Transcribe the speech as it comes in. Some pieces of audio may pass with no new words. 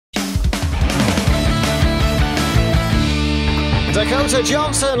Dakota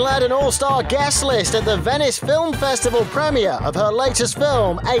Johnson led an all-star guest list at the Venice Film Festival premiere of her latest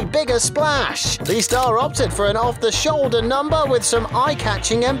film, A Bigger Splash. The star opted for an off-the-shoulder number with some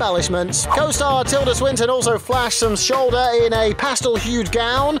eye-catching embellishments. Co-star Tilda Swinton also flashed some shoulder in a pastel-hued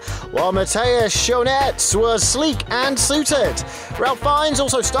gown, while Matthias Schoenaerts was sleek and suited. Ralph Fiennes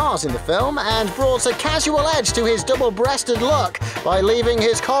also stars in the film and brought a casual edge to his double-breasted look by leaving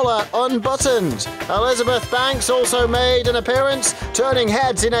his collar unbuttoned. Elizabeth Banks also made an appearance, turning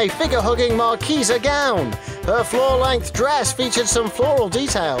heads in a figure-hugging Marchesa gown. Her floor-length dress featured some floral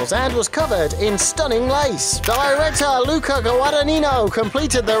details and was covered in stunning lace. Director Luca Guadagnino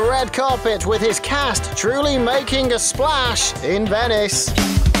completed the red carpet with his cast, truly making a splash in Venice.